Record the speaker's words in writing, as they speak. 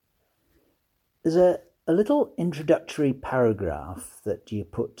There's a little introductory paragraph that you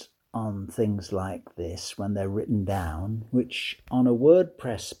put on things like this when they're written down, which on a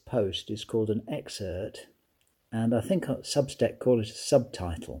WordPress post is called an excerpt, and I think Substack call it a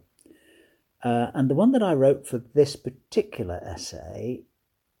subtitle. And the one that I wrote for this particular essay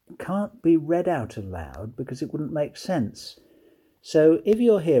can't be read out aloud because it wouldn't make sense. So if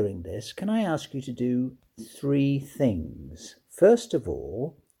you're hearing this, can I ask you to do 3 things? First of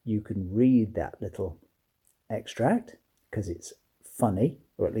all, you can read that little extract because it's funny,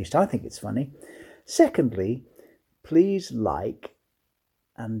 or at least I think it's funny. Secondly, please like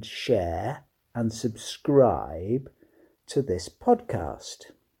and share and subscribe to this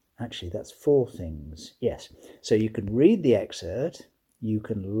podcast. Actually, that's 4 things. Yes. So you can read the excerpt, you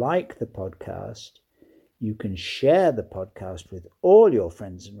can like the podcast, you can share the podcast with all your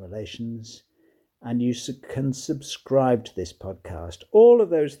friends and relations, and you can subscribe to this podcast. All of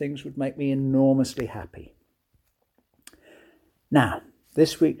those things would make me enormously happy. Now,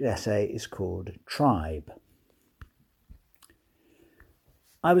 this week's essay is called Tribe.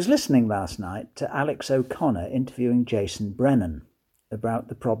 I was listening last night to Alex O'Connor interviewing Jason Brennan about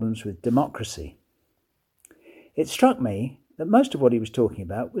the problems with democracy. It struck me that most of what he was talking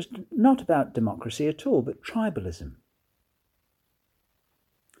about was not about democracy at all, but tribalism.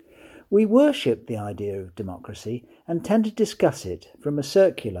 We worship the idea of democracy and tend to discuss it from a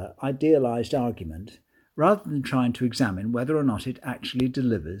circular, idealised argument rather than trying to examine whether or not it actually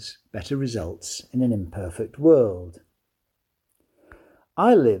delivers better results in an imperfect world.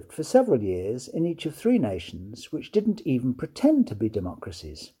 I lived for several years in each of 3 nations which didn't even pretend to be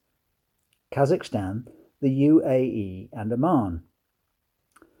democracies: Kazakhstan, the UAE and Oman.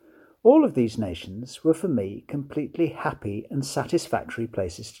 All of these nations were for me completely happy and satisfactory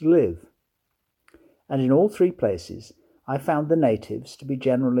places to live. And in all 3 places, I found the natives to be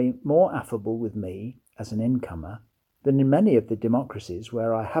generally more affable with me as an incomer than in many of the democracies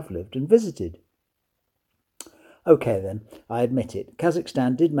where I have lived and visited. Okay then, I admit it,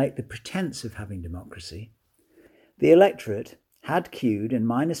 Kazakhstan did make the pretense of having democracy. The electorate had queued in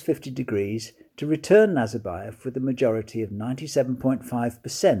minus 50 degrees to return Nazarbayev with a majority of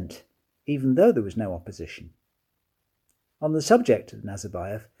 97.5%, even though there was no opposition. On the subject of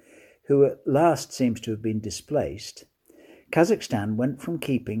Nazarbayev, who at last seems to have been displaced, Kazakhstan went from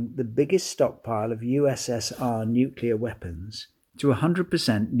keeping the biggest stockpile of USSR nuclear weapons to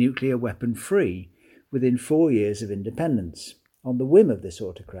 100% nuclear weapon-free within 4 years of independence, on the whim of this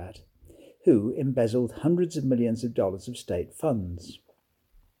autocrat, who embezzled hundreds of millions of dollars of state funds.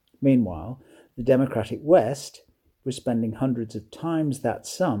 Meanwhile, the democratic West was spending hundreds of times that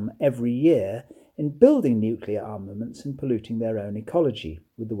sum every year in building nuclear armaments and polluting their own ecology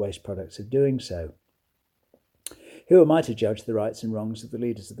with the waste products of doing so. Who am I to judge the rights and wrongs of the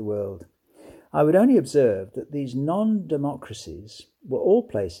leaders of the world? I would only observe that these non-democracies were all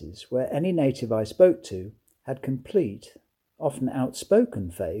places where any native I spoke to had complete, often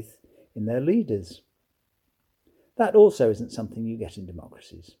outspoken faith in their leaders. That also isn't something you get in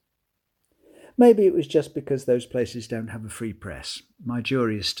democracies. Maybe it was just because those places don't have a free press. My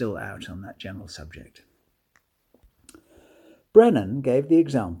jury is still out on that general subject. Brennan gave the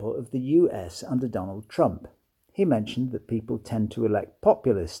example of the US under Donald Trump. He mentioned that people tend to elect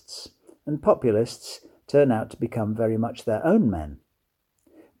populists, and populists turn out to become very much their own men.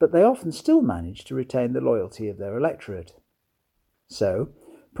 But they often still manage to retain the loyalty of their electorate. So,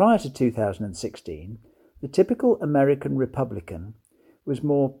 prior to 2016, the typical American Republican was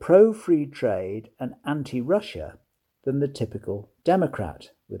more pro-free trade and anti-Russia than the typical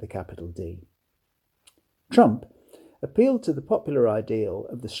Democrat with a capital D. Trump appealed to the popular ideal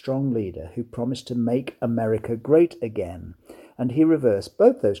of the strong leader who promised to make America great again, and he reversed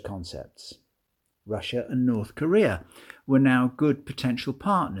both those concepts. Russia and North Korea were now good potential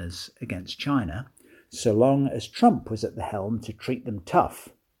partners against China, so long as Trump was at the helm to treat them tough,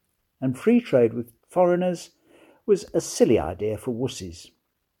 and free trade with foreigners was a silly idea for wussies.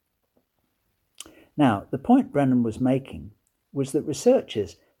 Now, the point Brennan was making was that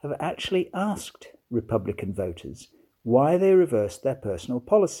researchers have actually asked Republican voters why they reversed their personal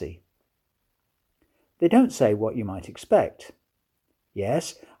policy. They don't say what you might expect.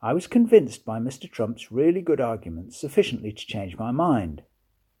 Yes, I was convinced by Mr. Trump's really good arguments sufficiently to change my mind.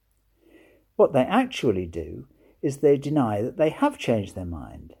 What they actually do is they deny that they have changed their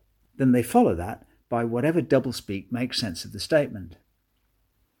mind. Then they follow that by whatever doublespeak makes sense of the statement.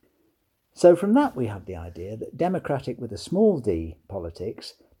 So from that we have the idea that democratic with a small d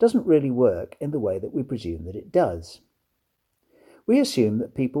politics doesn't really work in the way that we presume that it does. We assume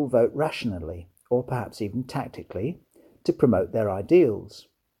that people vote rationally, or perhaps even tactically, to promote their ideals.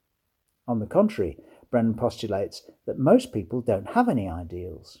 On the contrary, Brennan postulates that most people don't have any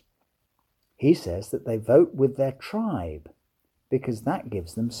ideals. He says that they vote with their tribe because that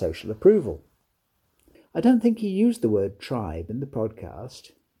gives them social approval. I don't think he used the word tribe in the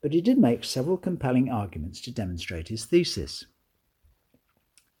podcast, but he did make several compelling arguments to demonstrate his thesis.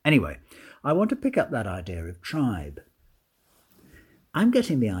 Anyway, I want to pick up that idea of tribe. I'm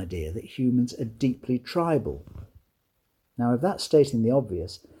getting the idea that humans are deeply tribal. Now, if that's stating the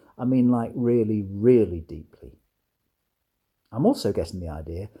obvious, I mean like really, really deeply. I'm also getting the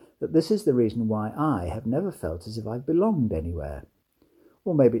idea that this is the reason why I have never felt as if I've belonged anywhere.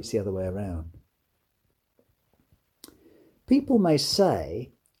 Or maybe it's the other way around. People may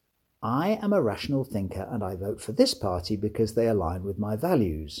say, I am a rational thinker and I vote for this party because they align with my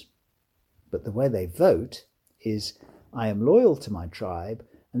values. But the way they vote is, I am loyal to my tribe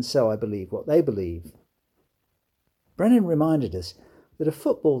and so I believe what they believe. Brennan reminded us that a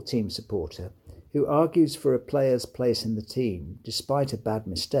football team supporter who argues for a player's place in the team despite a bad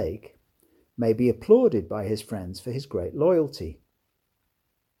mistake may be applauded by his friends for his great loyalty.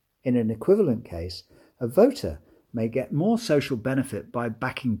 In an equivalent case, a voter may get more social benefit by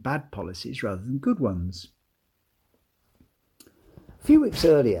backing bad policies rather than good ones. A few weeks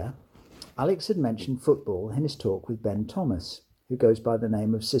earlier, Alex had mentioned football in his talk with Ben Thomas, who goes by the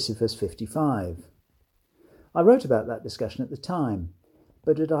name of Sisyphus55. I wrote about that discussion at the time,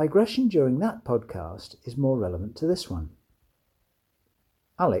 but a digression during that podcast is more relevant to this one.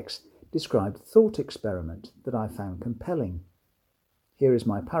 Alex described a thought experiment that I found compelling. Here is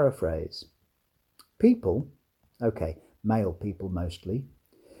my paraphrase. People, male people mostly,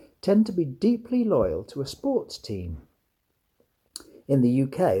 tend to be deeply loyal to a sports team. In the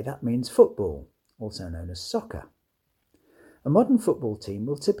UK, that means football, also known as soccer. A modern football team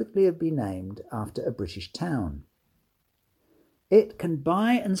will typically be named after a British town. It can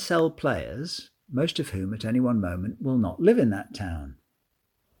buy and sell players, most of whom at any one moment will not live in that town.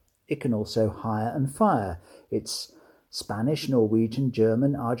 It can also hire and fire its Spanish, Norwegian,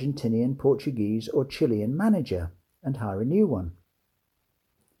 German, Argentinian, Portuguese or Chilean manager and hire a new one.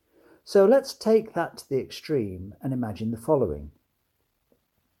 So let's take that to the extreme and imagine the following.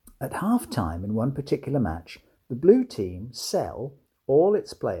 At half-time in one particular match, the blue team sell all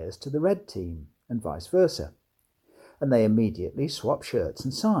its players to the red team and vice versa, and they immediately swap shirts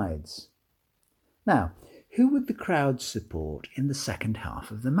and sides. Now, who would the crowd support in the second half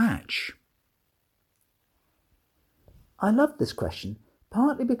of the match? I loved this question,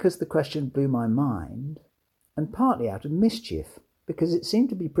 partly because the question blew my mind, and partly out of mischief, because it seemed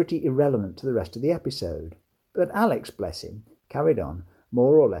to be pretty irrelevant to the rest of the episode. But Alex, bless him, carried on,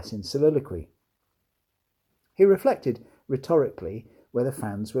 more or less in soliloquy. He reflected, rhetorically, whether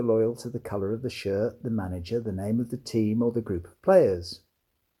fans were loyal to the colour of the shirt, the manager, the name of the team, or the group of players.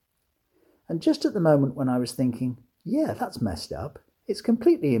 And just at the moment when I was thinking, yeah, that's messed up, it's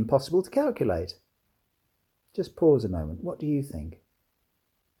completely impossible to calculate. Just pause a moment. What do you think?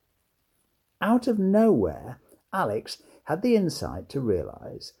 Out of nowhere, Alex had the insight to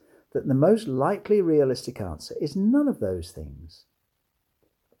realise that the most likely realistic answer is none of those things.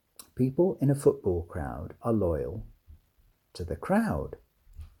 People in a football crowd are loyal to the crowd.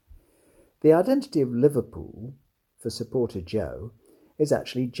 The identity of Liverpool for supporter Joe is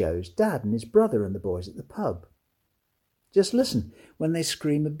actually Joe's dad and his brother and the boys at the pub. Just listen when they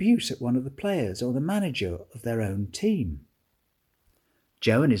scream abuse at one of the players or the manager of their own team.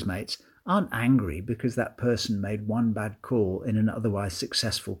 Joe and his mates aren't angry because that person made one bad call in an otherwise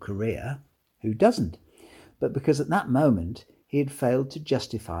successful career. Who doesn't? But because at that moment he had failed to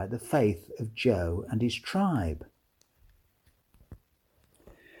justify the faith of Joe and his tribe.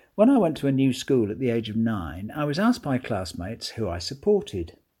 When I went to a new school at the age of 9, I was asked by classmates who I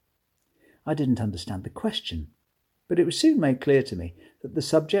supported. I didn't understand the question, but it was soon made clear to me that the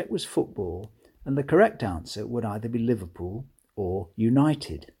subject was football and the correct answer would either be Liverpool or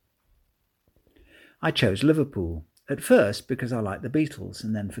United. I chose Liverpool, at first because I liked the Beatles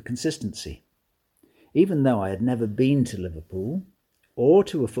and then for consistency. Even though I had never been to Liverpool, or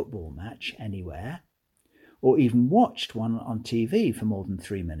to a football match anywhere, or even watched one on TV for more than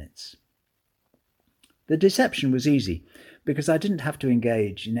 3 minutes. The deception was easy because I didn't have to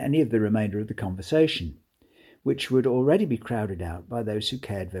engage in any of the remainder of the conversation, which would already be crowded out by those who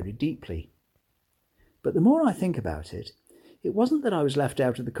cared very deeply. But the more I think about it, it wasn't that I was left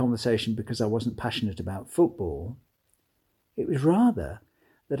out of the conversation because I wasn't passionate about football. It was rather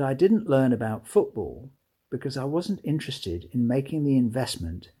that I didn't learn about football because I wasn't interested in making the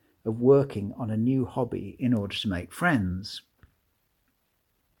investment of working on a new hobby in order to make friends.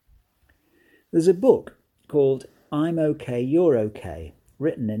 There's a book called I'm OK, You're OK,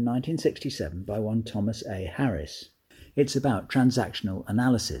 written in 1967 by one Thomas A. Harris. It's about transactional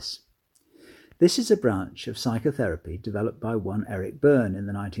analysis. This is a branch of psychotherapy developed by one Eric Berne in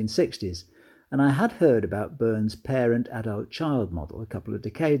the 1960s, and I had heard about Berne's parent-adult-child model a couple of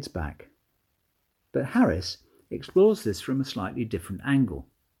decades back. But Harris explores this from a slightly different angle.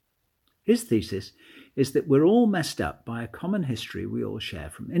 His thesis is that we're all messed up by a common history we all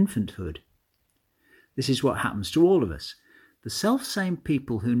share from infanthood. This is what happens to all of us. The self-same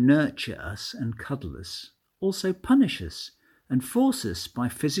people who nurture us and cuddle us also punish us and force us by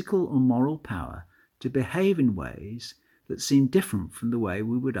physical or moral power to behave in ways that seem different from the way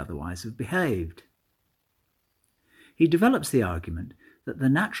we would otherwise have behaved. He develops the argument that the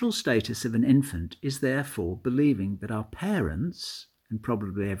natural status of an infant is therefore believing that our parents, and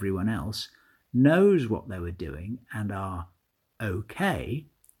probably everyone else, knows what they were doing and are okay,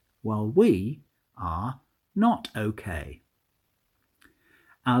 while we are not okay.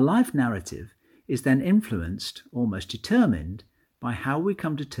 Our life narrative is then influenced, almost determined, by how we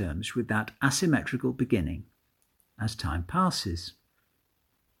come to terms with that asymmetrical beginning as time passes.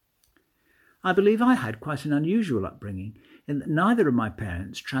 I believe I had quite an unusual upbringing in that neither of my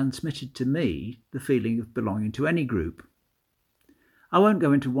parents transmitted to me the feeling of belonging to any group. I won't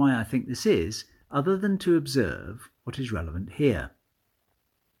go into why I think this is, other than to observe what is relevant here.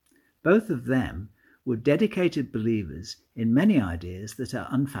 Both of them were dedicated believers in many ideas that are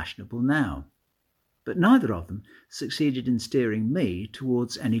unfashionable now, but neither of them succeeded in steering me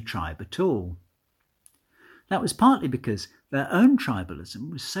towards any tribe at all. That was partly because their own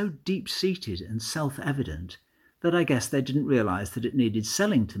tribalism was so deep-seated and self-evident that I guess they didn't realise that it needed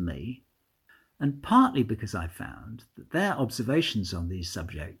selling to me, and partly because I found that their observations on these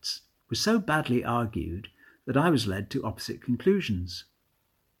subjects were so badly argued that I was led to opposite conclusions.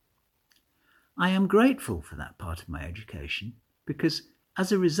 I am grateful for that part of my education because,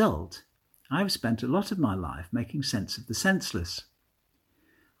 as a result, I have spent a lot of my life making sense of the senseless.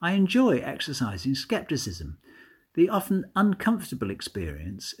 I enjoy exercising skepticism, the often uncomfortable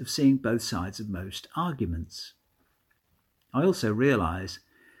experience of seeing both sides of most arguments. I also realise,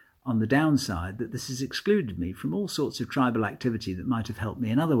 on the downside, that this has excluded me from all sorts of tribal activity that might have helped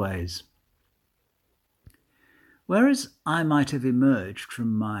me in other ways. Whereas I might have emerged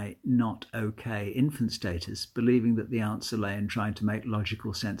from my not okay infant status believing that the answer lay in trying to make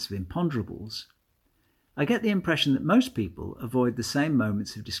logical sense of imponderables, I get the impression that most people avoid the same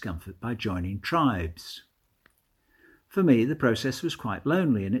moments of discomfort by joining tribes. For me, the process was quite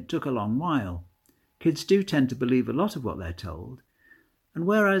lonely and it took a long while. Kids do tend to believe a lot of what they're told, and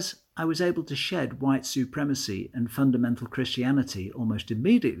whereas I was able to shed white supremacy and fundamental Christianity almost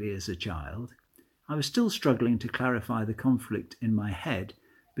immediately as a child, I was still struggling to clarify the conflict in my head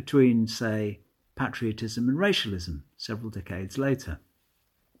between, say, patriotism and racialism several decades later.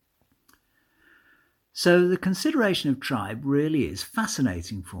 So the consideration of tribe really is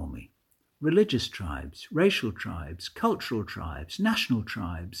fascinating for me. Religious tribes, racial tribes, cultural tribes, national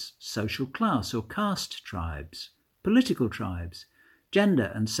tribes, social class or caste tribes, political tribes,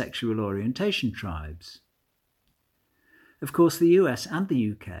 gender and sexual orientation tribes. Of course, the US and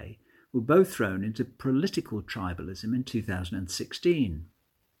the UK were both thrown into political tribalism in 2016.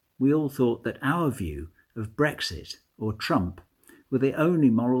 We all thought that our view of Brexit or Trump were the only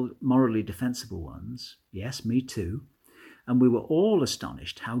morally defensible ones. Yes, me too. And we were all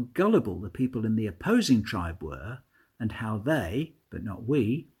astonished how gullible the people in the opposing tribe were and how they, but not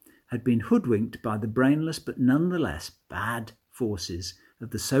we, had been hoodwinked by the brainless but nonetheless bad forces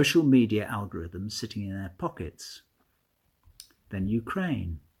of the social media algorithms sitting in their pockets. Then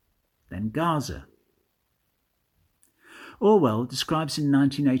Ukraine. Then Gaza. Orwell describes in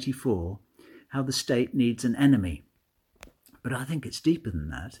 1984 how the state needs an enemy. But I think it's deeper than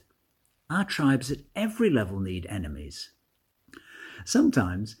that. Our tribes at every level need enemies.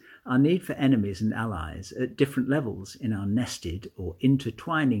 Sometimes our need for enemies and allies at different levels in our nested or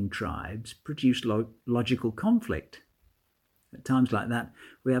intertwining tribes produce logical conflict. At times like that,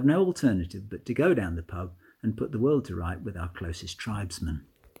 we have no alternative but to go down the pub and put the world to right with our closest tribesmen.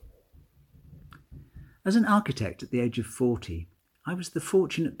 As an architect at the age of 40, I was the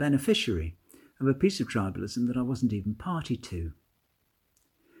fortunate beneficiary of a piece of tribalism that I wasn't even party to.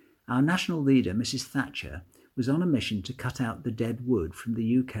 Our national leader, Mrs. Thatcher, was on a mission to cut out the dead wood from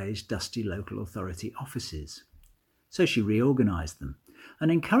the UK's dusty local authority offices. So she reorganised them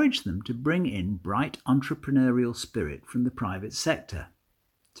and encouraged them to bring in bright entrepreneurial spirit from the private sector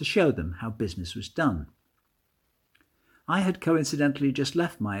to show them how business was done. I had coincidentally just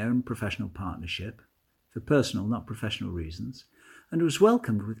left my own professional partnership, for personal, not professional reasons, and was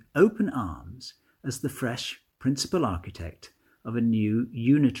welcomed with open arms as the fresh principal architect of a new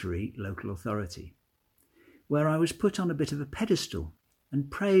unitary local authority, where I was put on a bit of a pedestal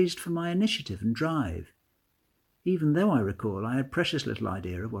and praised for my initiative and drive, even though I recall I had precious little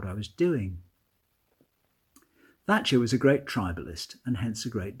idea of what I was doing. Thatcher was a great tribalist and hence a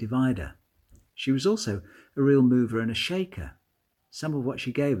great divider. She was also a real mover and a shaker. Some of what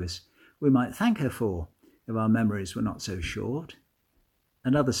she gave us we might thank her for if our memories were not so short,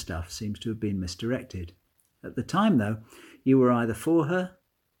 and other stuff seems to have been misdirected. At the time, though, you were either for her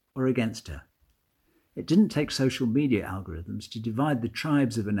or against her. It didn't take social media algorithms to divide the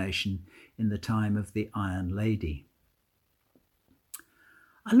tribes of a nation in the time of the Iron Lady.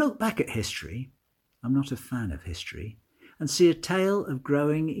 I look back at history, I'm not a fan of history, and see a tale of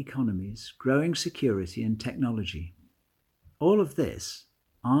growing economies, growing security and technology. All of this,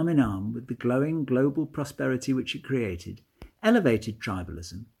 arm in arm with the glowing global prosperity which it created, elevated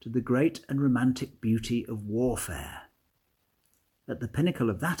tribalism to the great and romantic beauty of warfare. At the pinnacle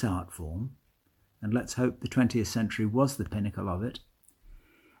of that art form, and let's hope the 20th century was the pinnacle of it,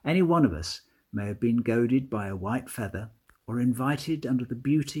 any one of us may have been goaded by a white feather or invited under the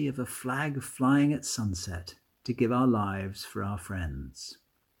beauty of a flag flying at sunset to give our lives for our friends.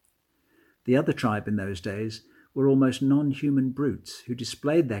 The other tribe in those days were almost non-human brutes who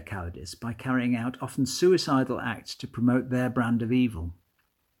displayed their cowardice by carrying out often suicidal acts to promote their brand of evil.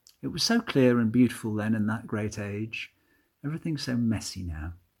 It was so clear and beautiful then in that great age. Everything's so messy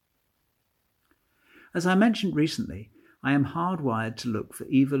now. As I mentioned recently, I am hardwired to look for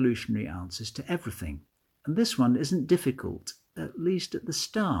evolutionary answers to everything, and this one isn't difficult, at least at the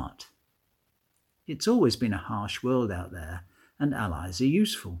start. It's always been a harsh world out there, and allies are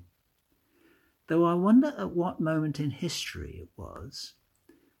useful. Though I wonder at what moment in history it was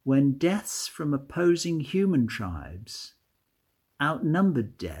when deaths from opposing human tribes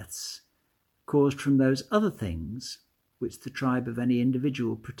outnumbered deaths caused from those other things which the tribe of any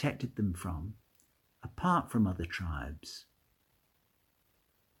individual protected them from, apart from other tribes.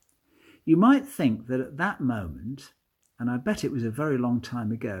 You might think that at that moment, and I bet it was a very long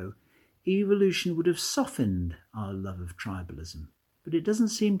time ago, evolution would have softened our love of tribalism, but it doesn't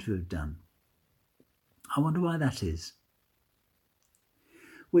seem to have done. I wonder why that is.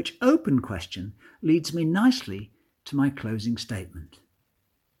 Which open question leads me nicely to my closing statement.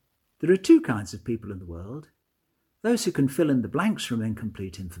 There are two kinds of people in the world: those who can fill in the blanks from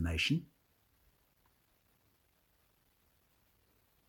incomplete information,